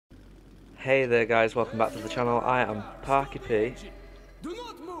Hey there guys, welcome back to the channel. I am Parky P. Do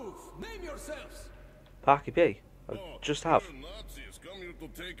not move. Name yourselves. Parky P. I just have. Nazis come here to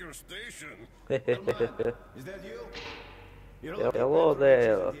take your station. Is that you? Hello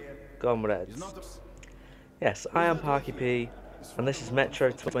there, comrades. Yes, I am Parky P, and this is Metro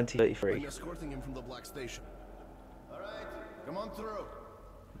 2033. I'm escorting him from the black station. All right, come on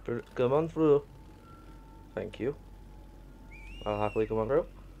through. Come on through. Thank you. I'll happily come on through.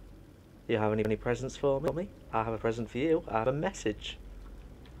 Do you have any presents for me? I have a present for you. I have a message.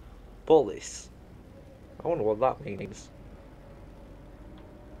 Police. I wonder what that means.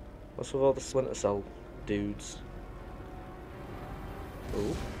 What's with all the Splinter Cell dudes?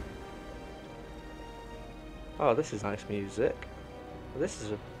 Ooh. Oh, this is nice music. This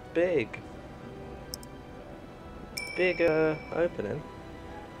is a big opening.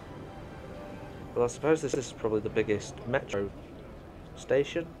 Well, I suppose this is probably the biggest metro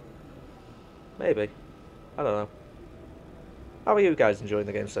station. Maybe. I don't know. How are you guys enjoying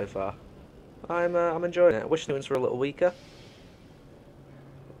the game so far? I'm enjoying it. I wish the ones were a little weaker.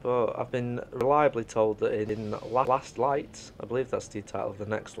 But I've been reliably told that in Last Light, I believe that's the title of the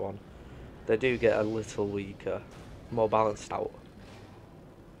next one, they do get a little weaker, more balanced out.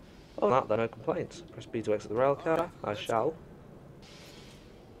 Other than that, there are no complaints. Press B to exit the rail car. I shall.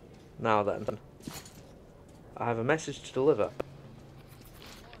 Now then, I have a message to deliver.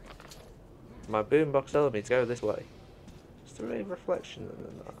 My boombox telling me to go this way. Is there a reflection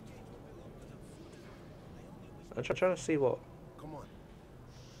in that? I'm trying to see what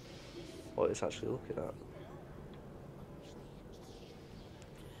it's actually looking at.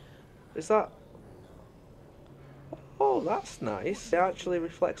 Is that? Oh, that's nice. It actually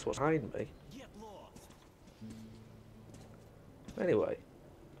reflects what's behind me. Anyway,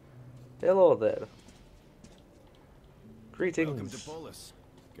 hello there. Greetings. Welcome to Polis,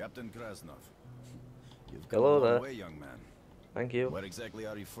 Captain Krasnov. You've come Hello a long there. way, young man. Thank you. Where exactly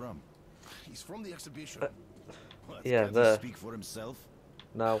are you from? He's from the exhibition. What, Yeah, can't there. he speak for himself?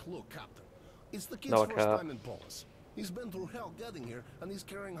 No. Look, Captain. It's the kid's No, I first can't. time in Polis. He's been through hell getting here, and he's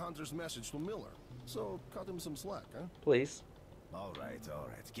carrying Hunter's message to Miller. So, cut him some slack, huh? Please. All right.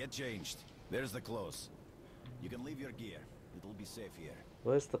 Get changed. There's the clothes. You can leave your gear. It'll be safe here.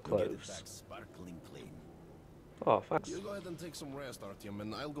 Where's the You'll get it clothes? back sparkling clean. Oh, thanks. You go ahead and take some rest, Artyem,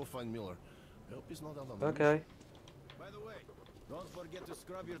 and I'll go find Miller. I hope he's not out of Okay. By the way, don't forget to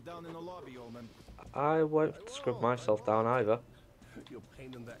scrub your down in the lobby, old man. I won't scrub myself down either. You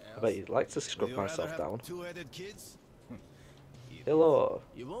pain in the ass. I bet you'd like to scrub Would you rather myself have down. two-headed kids? Hello.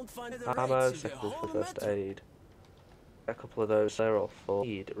 You won't find it Ammo, secondary for first aid. A couple of those there are full.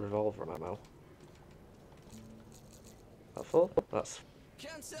 Need revolver ammo. That full?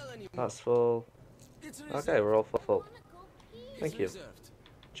 That's full. Okay, we're all full. Thank you. What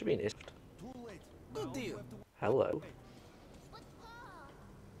do you mean it's Good deal. hello?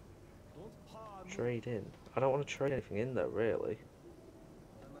 Trade in. I don't want to trade anything in there really.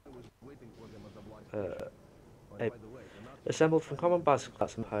 Hey. Assembled from common bicycle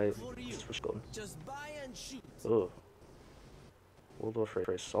class and pipe gun. Just buy and shoot. Ooh. World War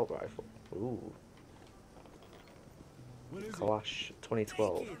III assault rifle. Ooh. Clash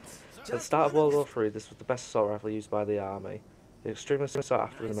 2012. At the start of World War III, this was the best assault rifle used by the army. It was extremely sought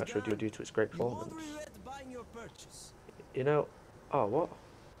after in the Metro due to its great performance. You know, oh what?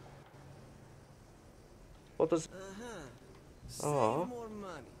 What does? Oh,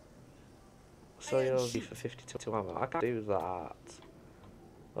 so you'll be for 52 ammo. I can't do that.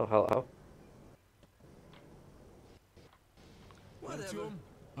 Oh hello. Artyem,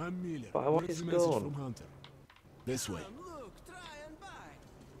 I'm Miller. But I want Here's his a message gun. from Hunter. This way.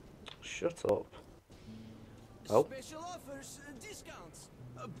 Shut up. Oh. Special offers, discounts.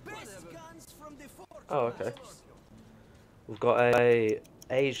 Best guns from the fort. Oh, okay. We've got a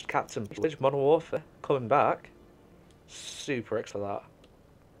aged Captain Pillage Modern Warfare coming back. Super excited for that.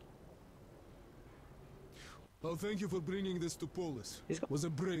 Well, thank you for bringing this to Polis. He's got- Was a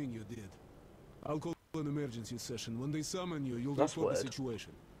brain you did. I'll call an emergency session. When they summon you, you'll That's report the weird.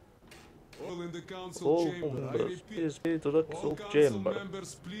 situation. All in the council All chamber. I members, repeat. please be to the All council council chamber.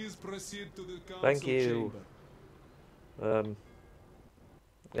 members, please proceed to the council Thank you. chamber.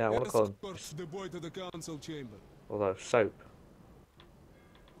 Yeah, I want to call him. Escort the boy to the council chamber. Although, soap.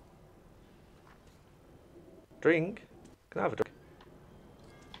 Drink? Can I have a drink?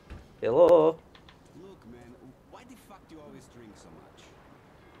 Hello? Look, man, why the fuck do you always drink so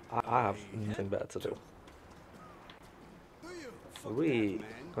much? I have nothing better to do. We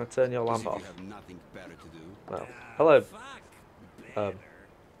gonna turn your lamp off. have nothing better to do. No. Hello.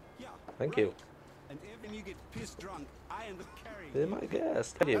 Thank you. And even you get pissed drunk, I end up carrying They might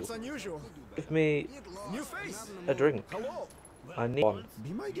guess. Tell you. That's unusual. Give me New face. a drink. Hello. I need one.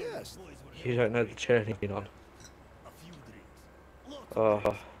 Be my guest. You don't know the journey you've been on.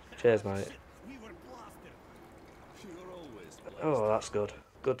 Oh, cheers, mate. Oh, that's good.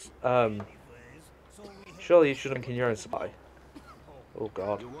 Good. Surely you shouldn't drink in your own supply. Oh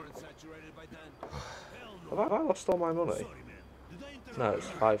God. Have I lost all my money? No, it's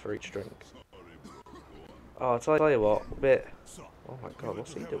 5 for each drink. Oh, I'll tell you what, bit. Oh my God,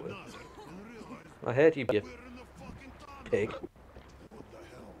 what's he doing? I heard you, you pig.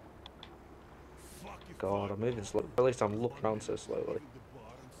 God, I'm moving slow. At least I'm looking around so slowly.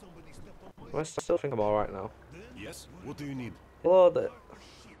 I still think I'm alright now. Yes? What do you need? Load it.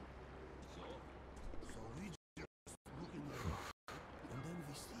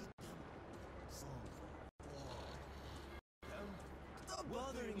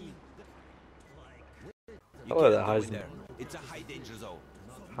 Hello there, Heisen. It's a high danger zone.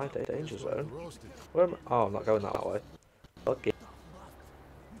 High danger zone? Where am I? Oh, I'm not going that way. Okay.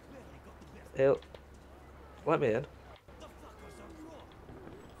 Let me in.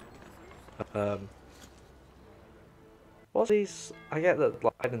 What's these? I get that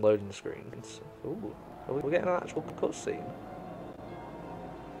like hiding loading screens. Ooh, we're getting an actual cutscene.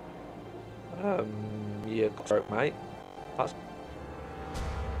 You broke, mate. That's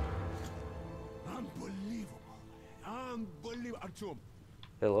Unbelievable. Artyem,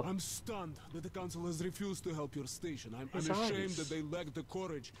 hello. I'm stunned that the council has refused to help your station. I'm His ashamed eyes. that they lack the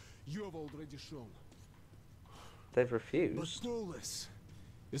courage you have already shown. They've But refused. Polis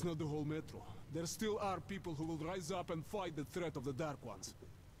is not the whole metro. There still are people who will rise up and fight the threat of the Dark Ones.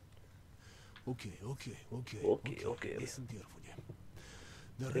 Okay. Okay. Listen carefully.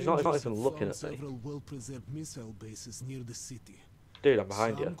 The He's not Rangers even have looking found at me. several well-preserved missile bases near the city. Dude, I'm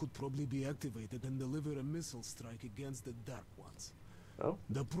behind Some you. could probably be activated and deliver a missile strike against the Dark Ones. Oh.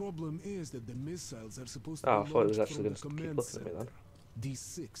 The problem is that the missiles are supposed Oh, I to be thought it was launched actually from the gonna keep command looking at me center,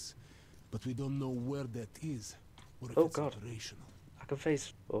 D6, but we don't know where that is or if Oh, it's God. operational. I can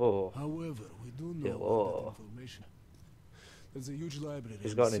face. Oh. However, we do know Hello. about that information. There's a huge library.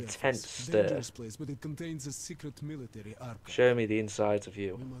 He's on got the an surface. intense stare. Dangerous place, but it contains a secret military archive. Show me the insides of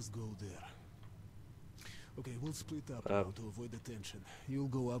you. We must go there. Okay, we'll split up Um, now to avoid the tension. You'll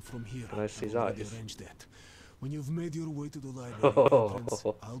go up from here. Can I see his I've already eyes? arranged that. When you've made your way to the library entrance,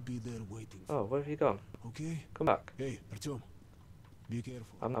 I'll be there waiting for Oh, where have you gone? you. Okay? Come back. Hey, Artyem, be careful.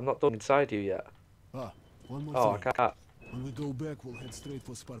 I'm not done inside you yet. One more Oh, I thing. can't. When we go back, we'll head straight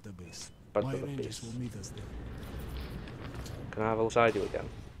for Sparta base. Sparta My base. rangers will meet us there. Can I have a look inside you again?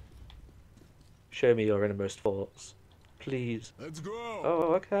 Show me your innermost thoughts. Please. Let's go!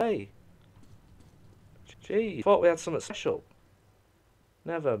 Oh, okay. Gee, thought we had something special.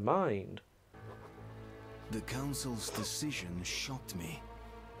 Never mind. The council's decision shocked me,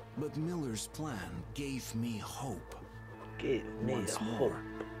 but Miller's plan gave me hope. Give me Once hope. more,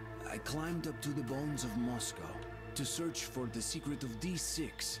 I climbed up to the bones of Moscow to search for the secret of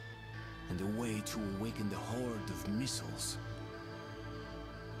D6 and a way to awaken the horde of missiles.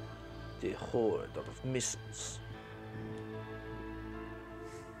 The horde of missiles.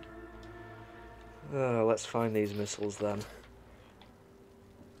 Let's find these missiles then.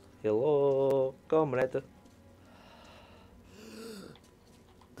 Hello, comrade.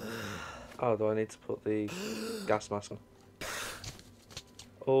 Oh, do I need to put the gas mask on?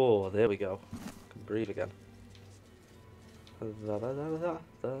 Oh, there we go. I can breathe again.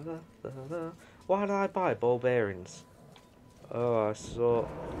 Why did I buy ball bearings? Oh, I saw.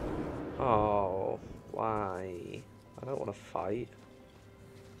 Oh, why? I don't want to fight.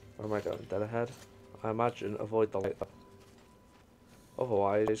 Where am I going? Dead ahead? I imagine avoid the light.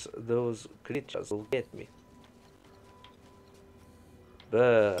 Otherwise, those creatures will get me.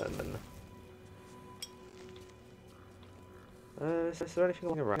 Burn. Is there anything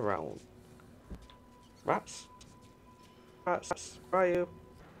lying around? Rats? Rats, where are you?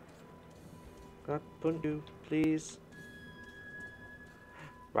 Can I punch you, please?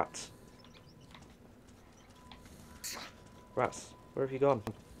 Rats. Rats, where have you gone?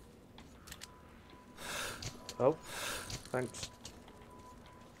 Oh, thanks.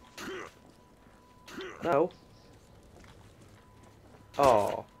 No.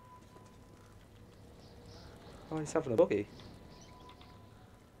 Oh. Oh, he's having a buggy.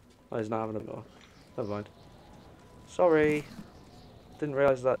 Oh, he's not having a more. Never mind. Sorry. Didn't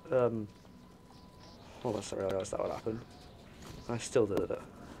realise that, Almost I realised that would happen. I still did it.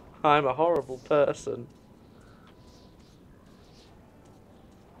 I'm a horrible person.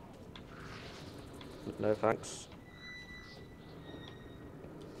 No thanks.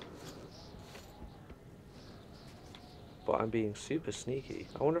 I'm being super sneaky.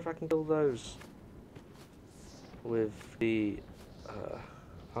 I wonder if I can kill those with the...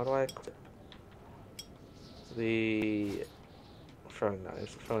 how do I equip? The throwing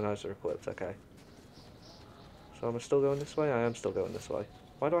knives. The throwing knives are equipped, okay. So am I still going this way? I am still going this way.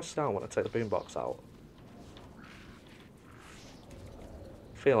 Why do I sound when I take the boombox out?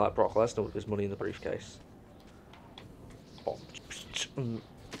 I feel like Brock Lesnar with his money in the briefcase.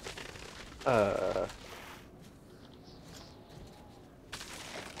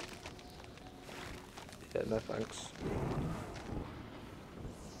 Yeah, no thanks.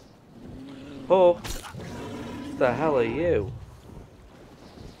 Oh! The hell are you?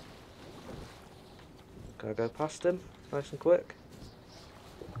 Can I go past him? Nice and quick.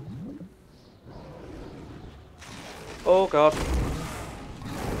 Oh god.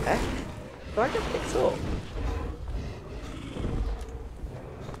 Heck? Did I get picked up?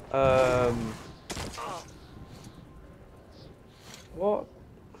 What?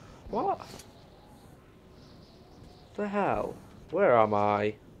 What? The hell? Where am I?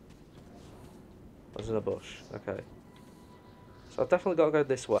 I was in a bush. Okay. So I've definitely got to go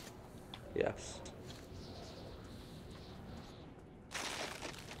this way. Yes.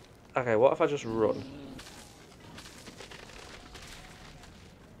 Okay, what if I just run?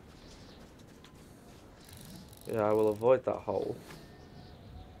 Yeah, I will avoid that hole.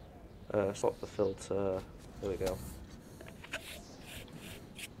 Stop the filter. There we go.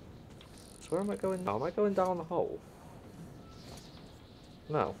 So where am I going now? Am I going down the hole?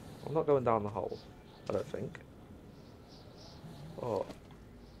 No, I'm not going down the hole. I don't think. Oh,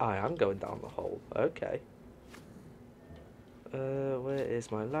 I am going down the hole. Okay. Where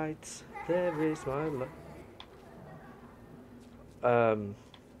is my light? There is my light.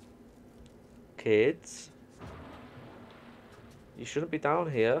 Kids? You shouldn't be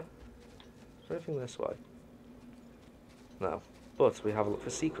down here. Is there anything this way? No. But we have a look for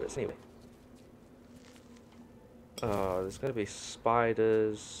secrets anyway. Oh, there's going to be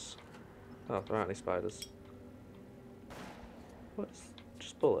spiders. Oh, there aren't any spiders. What's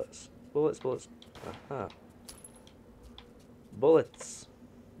just bullets? Bullets, bullets. Aha. Bullets.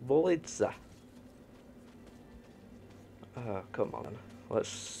 Bullets. Come on.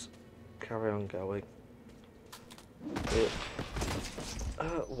 Let's carry on going. Yeah.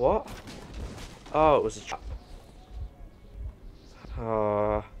 What? Oh, it was a trap.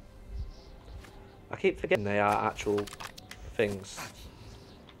 I keep forgetting they are actual things.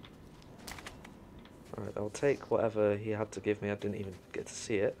 Alright, I'll take whatever he had to give me. I didn't even get to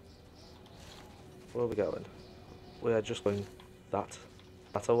see it. Where are we going? We are just going that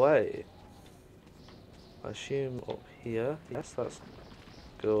away. I assume up here. Yes, that's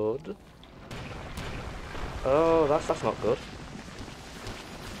good. Oh, that's not good.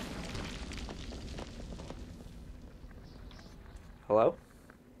 Hello?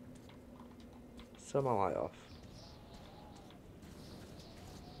 Turn my light off.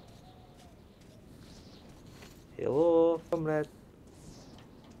 Hello, comrade.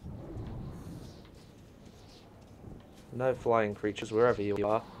 No flying creatures wherever you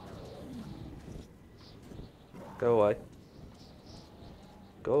are. Go away.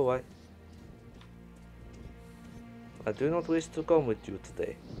 Go away. I do not wish to come with you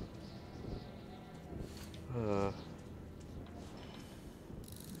today.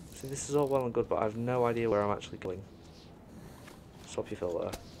 See, this is all well and good, but I have no idea where I'm actually going. Stop your filter.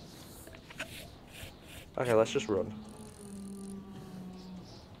 Okay, let's just run.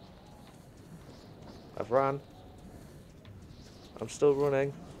 I've ran. I'm still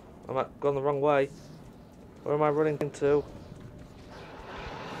running. I'm gone the wrong way. Where am I running to?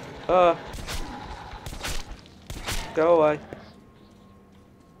 Go away.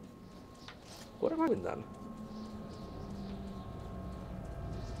 What am I doing then?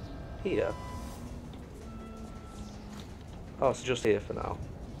 Here. Oh, so just here for now.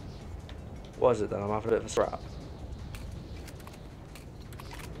 What is it then? I'm having a bit of a scrap.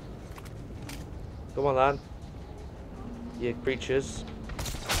 Come on then. You creatures.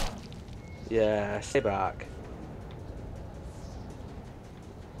 Yeah, stay back.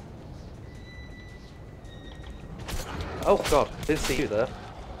 Oh god, didn't see you there.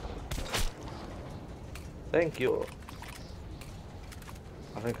 Thank you.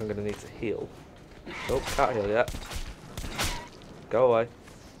 I think I'm gonna need to heal. Nope, can't heal yet. Go away.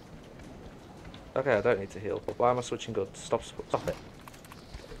 Okay, I don't need to heal. But why am I switching guns? Stop it.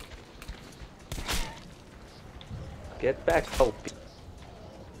 Get back, oh.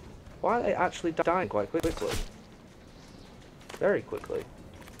 Why are they actually dying quite quickly? Very quickly.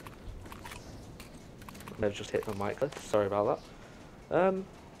 They've just hit my mic there. Sorry about that.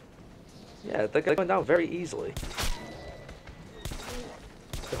 Yeah, they're going down very easily.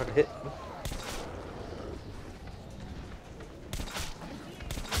 If I can hit them.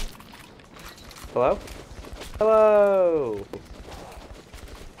 Hello? Hello!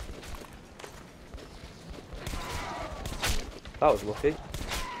 That was lucky.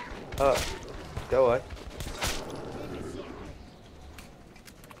 Oh, go away.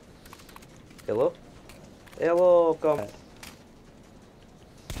 Hello? Hello, come.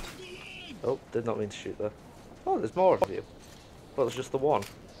 Oh, did not mean to shoot there. Oh, there's more of you. Well, there's just the one.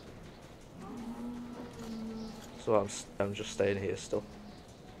 So I'm just staying here still.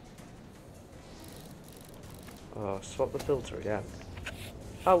 Oh, swap the filter again.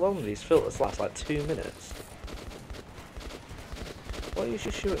 How long do these filters last? Like 2 minutes? What are you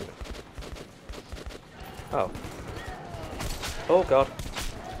shooting? Oh. Oh god.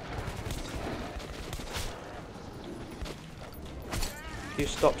 You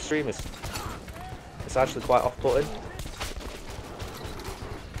stop streaming. It's actually quite off-putting.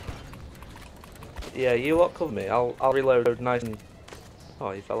 Yeah, you lot cover me. I'll reload nice and...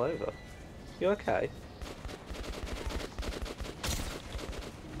 Oh, you fell over. You okay?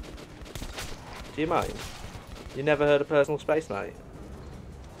 Do you mind? You never heard of personal space, mate?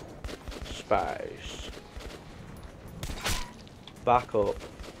 Space. Back up.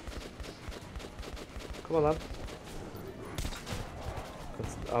 Come on, lad.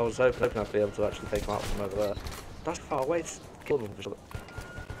 I was hoping I'd be able to actually take them out from over there. That's far away to kill them.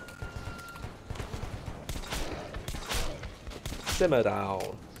 Simmer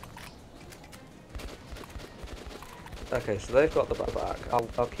down. Okay, so they've got the back.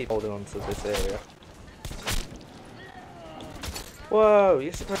 I'll keep holding on to this area. Whoa,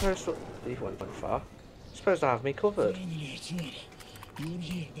 you're supposed to... You went far. You're supposed to have me covered. You're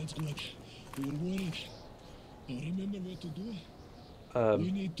here, that's good. We were worried. Now remember what to do?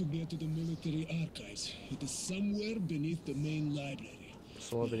 We need to get to the military archives. It is somewhere beneath the main library.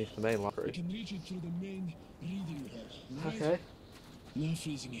 Somewhere beneath the main We library. can reach it through the main reading hall. Right? Okay. No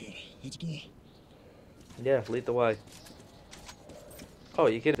freezing here. Let's go. Yeah, lead the way. Oh,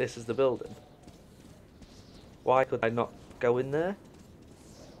 you get this is the building. Why could I not go in there?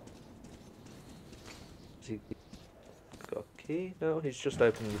 Has he got a key? No, he's just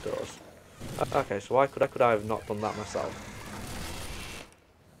opening the doors. Okay, so why could I have not done that myself?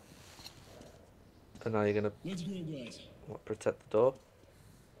 And now you're gonna Let's go, guys. what, protect the door?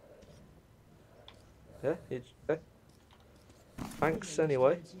 Yeah, okay. Thanks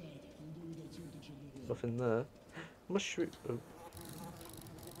anyway. Nothing there. Mushroom.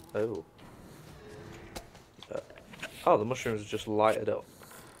 Oh. Oh, the mushrooms just lighted up.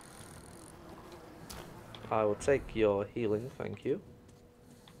 I will take your healing, thank you.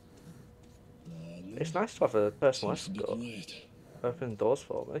 It's nice to have a personalised door. Open doors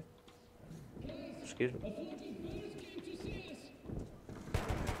for me. Excuse me.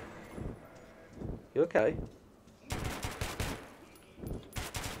 You okay?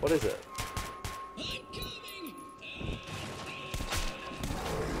 What is it?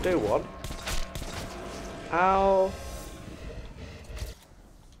 Do one. Ow.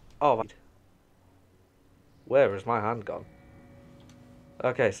 Oh my. Where has my hand gone?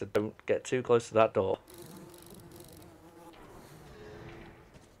 Okay, so don't get too close to that door.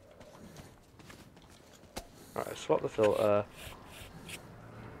 Alright, swap the filter.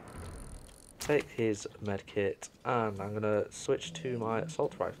 Take his medkit, and I'm gonna switch to my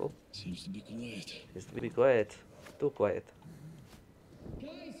assault rifle. Seems to be quiet. Seems to be quiet. Too quiet.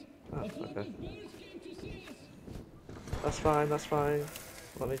 Ah, okay. That's fine, that's fine.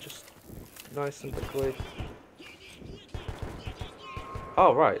 Let me just nice and quickly.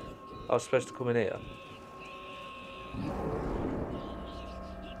 Oh, right. I was supposed to come in here.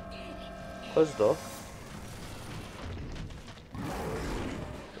 Close the door.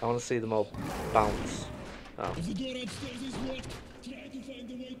 I want to see them all bounce. Oh. If the door upstairs is locked, try to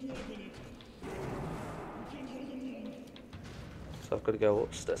find a way to open it. You can't hold them long. So I've got to go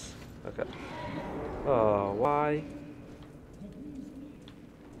upstairs. Okay. Oh, why?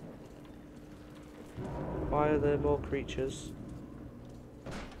 Why are there more creatures?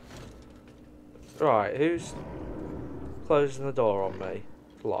 Right, who's closing the door on me?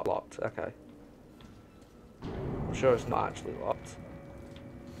 Locked, okay. I'm sure it's not actually locked.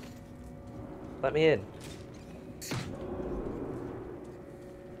 Let me in.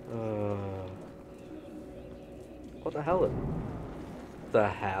 What the hell? The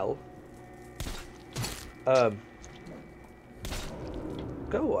hell?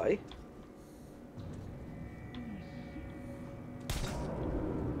 Go away.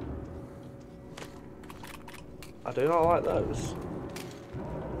 I do not like those.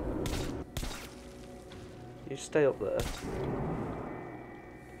 You stay up there.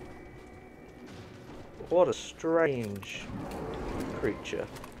 What a strange creature.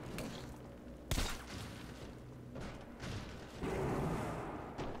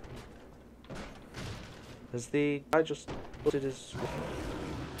 Has the guy just did his...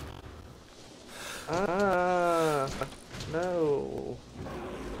 Ah, no.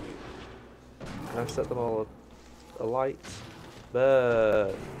 Can I set them all alight?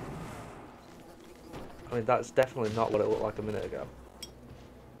 Burn. I mean, that's definitely not what it looked like a minute ago.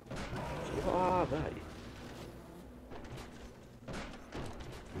 So what are they?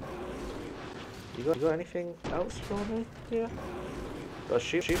 You got anything else for me here? Do I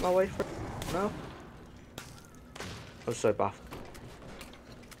shoot my way through? No? I'm so baffled.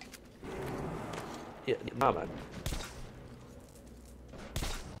 Yeah, nah, man.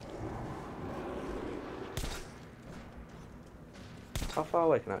 How far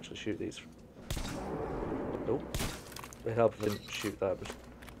away can I actually shoot these? Oh, it helps if I didn't shoot that.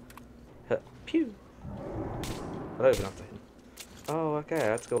 But... Pew! I don't even have to hit. Oh, okay,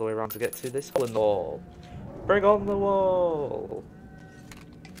 I had to go all the way around to get to this hole in the wall. Bring on the wall!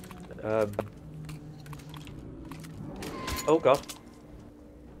 Oh god.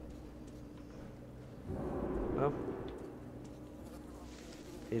 No.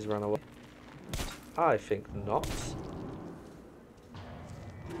 He's run away. I think not.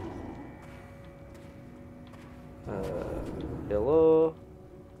 Hello?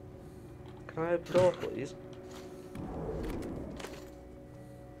 Can I open the door, please?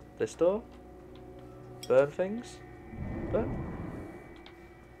 This door? Burn things? Burn?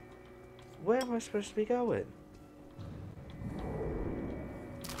 Where am I supposed to be going?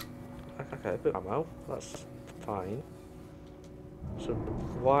 Okay, a bit of ammo. That's fine. So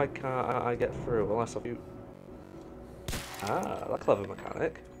why can't I get through unless I shoot? Ah, that's a clever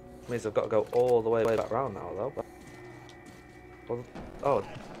mechanic. Means I've got to go all the way back round now, though. Well,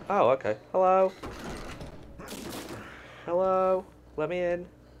 oh, okay. Hello. Hello. Let me in,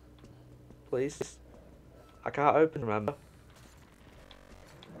 please. I can't open. Remember.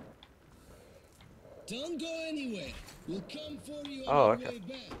 Don't go anywhere. We'll come for you Oh, on the okay. way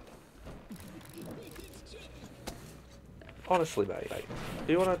back. Honestly, mate,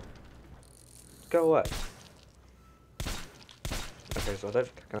 do you want to go away? Okay, so I don't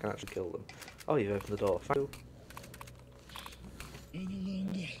think I can actually kill them. Oh, you've opened the door. Thank you. Any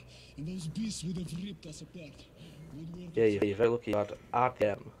longer, and those beasts would have ripped us apart. Yeah, you're very lucky you had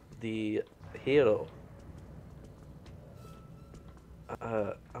Artyem, the hero.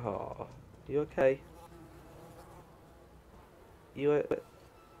 Oh, you okay? You,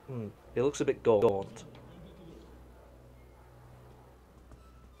 he looks a bit gaunt.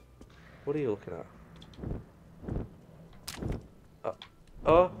 What are you looking at?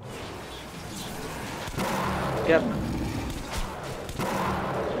 Oh! Yep.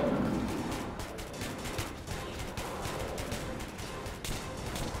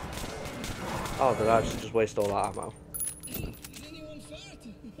 Oh, did I just waste all that ammo?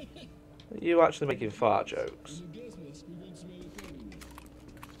 Are you actually making fart jokes?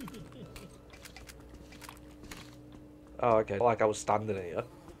 Oh, okay. Like I was standing here.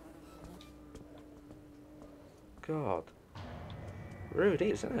 God. Rude,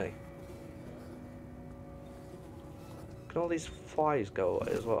 isn't he? Can all these flies go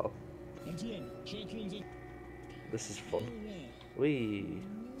away as well? This is fun. Whee!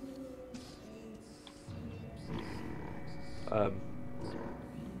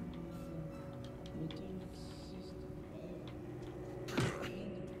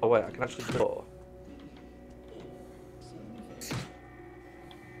 Oh wait, I can actually do the door.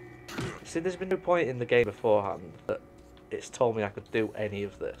 See, there's been no point in the game beforehand that it's told me I could do any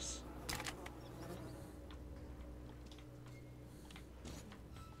of this.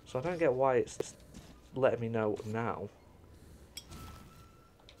 So I don't get why it's letting me know now.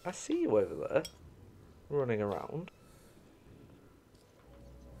 I see you over there, running around.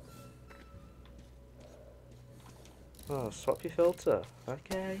 Oh, swap your filter.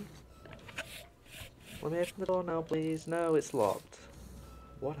 Okay. Let me open the door now, please. No, it's locked.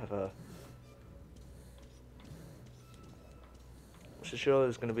 Whatever. So sure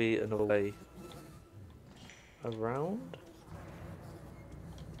there's going to be another way around.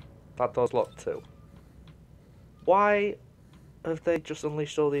 That door's locked too. Why have they just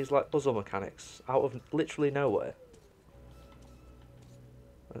unleashed all these like puzzle mechanics out of literally nowhere?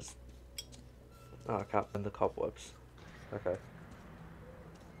 That's... Oh, I can't bend the cobwebs. Okay.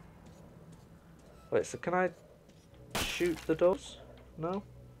 Wait, so can I shoot the doors? No?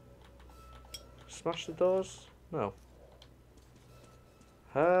 Smash the doors? No.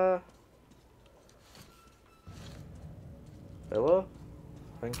 Hello?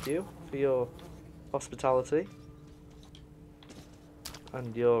 Thank you for your hospitality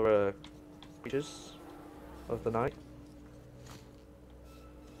and your creatures of the night.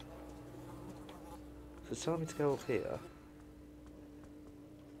 So it's telling me to go up here.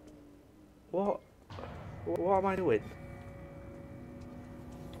 What am I doing?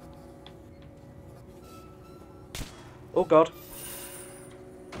 Oh god.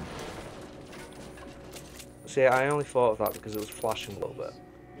 See, I only thought of that because it was flashing a little bit.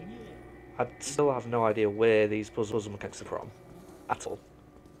 I still have no idea where these puzzle mechanics are from. At all.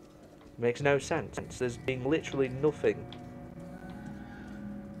 Makes no sense. There's been literally nothing.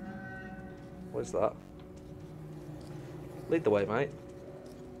 What is that? Lead the way, mate.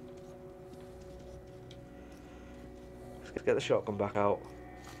 Let's get the shotgun back out.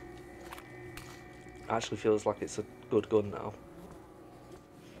 Actually feels like it's a good gun now.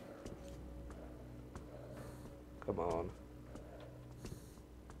 Come on.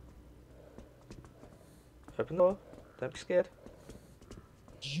 Open the door. Don't be scared.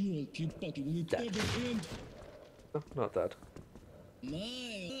 You'll keep fucking with everything. No, not dead.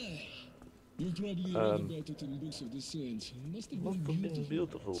 You probably read about it in books of the saints. Must have been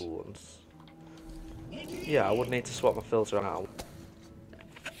beautiful ones. Yeah, I would need to swap my filter out.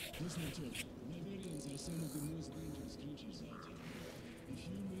 Listen to it. Librarians are some of the most dangerous creatures out there. If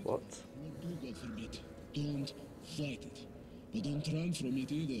you meet What? what do, God forbid, don't fight it. But don't run from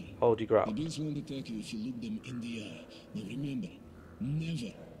it either. Hold your The ground. beasts won't attack you if you look them in the eye. Now remember,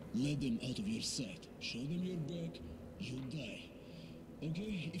 never let them out of your sight. Show them your back, you die.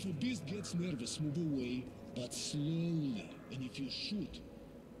 Okay? If a beast gets nervous, move away, but slowly. And if you shoot,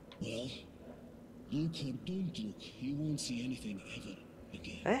 well, look or don't look, you won't see anything ever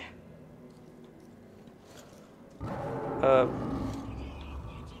again. Eh?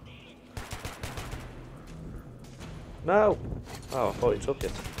 No! Oh, I thought he took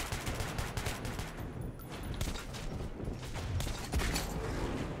it.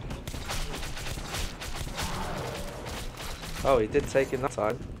 Oh, he did take him that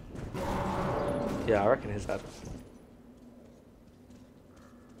time. Yeah, I reckon he's dead.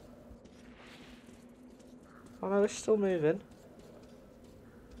 Oh no, it's still moving.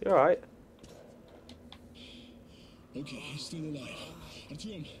 You're alright. Okay, he's still alive.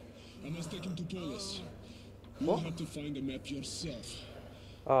 Artyem, I must take him to Polis. What? You'll have to find the map yourself.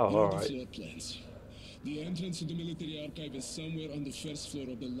 Oh, Here are the alright. floor plans. The entrance to the military archive is somewhere on the first floor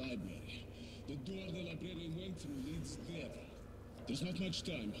of the library. The door the librarian went through leads there. There's not much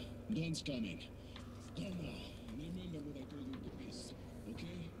time. Dawn's coming. Go now. And remember what I told you with the beast.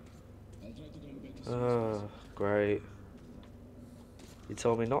 Okay? I'll try to come back as soon as Oh, possible. great. You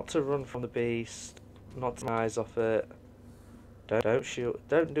told me not to run from the beast, not to take my eyes off it. Don't shoot.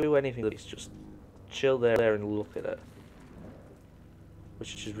 Don't do anything to the beast. Just chill there and look at it.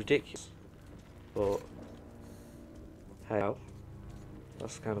 Which is ridiculous. But hey,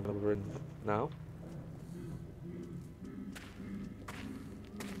 that's kind of what we're in now.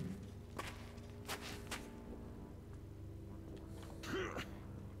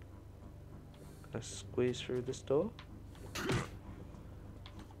 Can I squeeze through this door?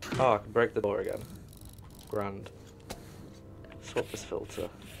 Oh, I can break the door again. Grand. Swap this filter.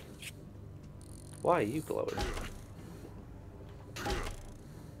 Why are you glowing?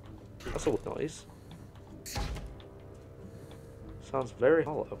 That's a noise. Sounds very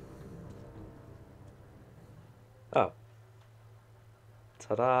hollow. Oh.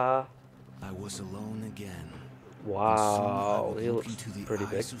 Ta-da! I was alone again. Wow, he looks into the pretty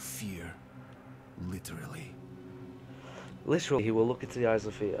big. eyes of fear. Literally. Literally, he will look into the eyes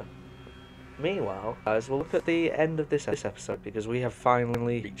of fear. Meanwhile, guys, we'll look at the end of this episode because we have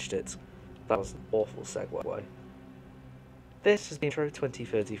finally reached it. That was an awful segue. This has been Intro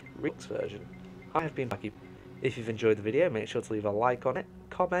 2030 Remix version. I have been Becky. If you've enjoyed the video, make sure to leave a like on it,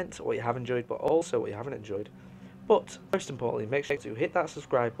 comment what you have enjoyed, but also what you haven't enjoyed. But, most importantly, make sure to hit that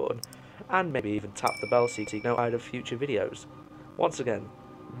subscribe button, and maybe even tap the bell so you get notified of future videos. Once again,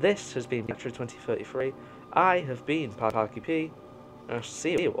 this has been Intro 2033. I have been Parky P, and I'll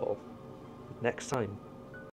see you all next time.